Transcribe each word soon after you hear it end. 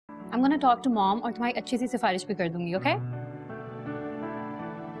I'm gonna talk to mom और तुम्हारी अच्छी सी सिफारिश भी कर दूंगी, okay?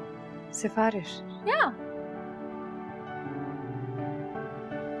 सिफारिश? Yeah.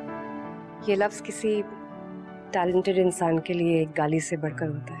 ये लफ्ज किसी टैलेंटेड इंसान के लिए एक गाली से बढ़कर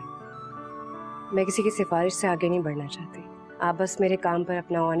होता है। मैं किसी की सिफारिश से आगे नहीं बढ़ना चाहती। आप बस मेरे काम पर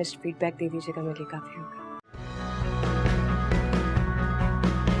अपना ऑनेस्ट फीडबैक दे दीजिएगा, मेरे लिए काफी होगा।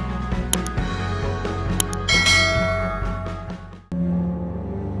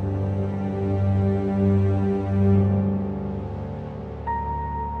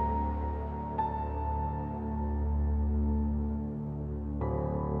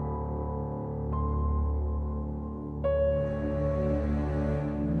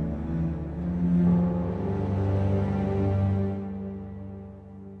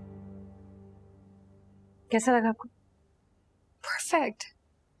 कैसा लगा आपको? Perfect.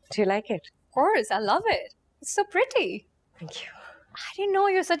 Do you like it? Of course, I love it. It's so pretty. Thank you. I didn't know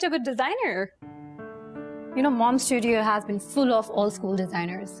you're such a good designer. You know, Mom's studio has been full of old school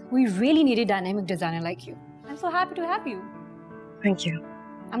designers. We really need a dynamic designer like you. I'm so happy to have you. Thank you.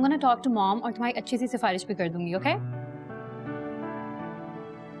 I'm gonna talk to mom और तुम्हारी अच्छी सी सिफारिश भी कर दूंगी, okay?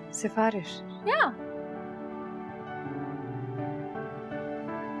 सिफारिश? Yeah.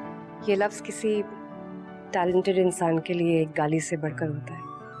 ये लफ्ज किसी टैलेंटेड इंसान के लिए एक गाली से बढ़कर होता है।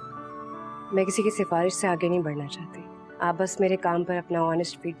 मैं किसी की सिफारिश से आगे नहीं बढ़ना चाहती। आप बस मेरे काम पर अपना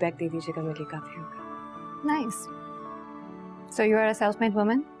ऑनेस्ट फीडबैक दे दीजिएगा, मेरे लिए काफी होगा। Nice. So you are a self-made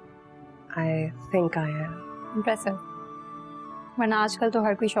woman? I think I am. Impressive. वरना आजकल तो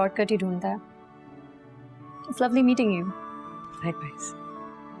हर कोई शॉर्टकट ही ढूंढता है। It's lovely meeting you. Likewise.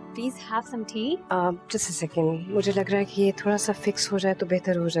 Please have some tea. Just a second. मुझे लग रहा है कि ये थोड़ा सा फिक्स हो जाए तो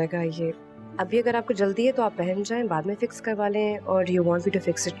बेहतर हो जाएगा। ये अभी अगर आपको जल्दी है तो आप पहन जाएं, बाद में फिक्स करवा लें, और you want me to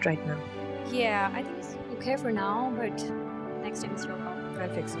fix it right now? Yeah, I think it's okay for now, but next time it's your call.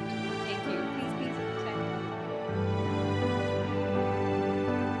 I'll fix it. Thank you. Please check.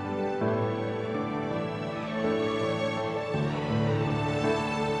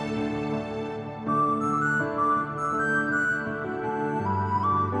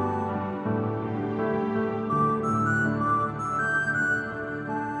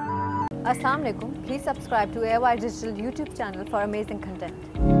 Assalamu alaikum. Please subscribe to AY Digital YouTube channel for amazing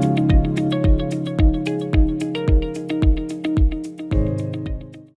content.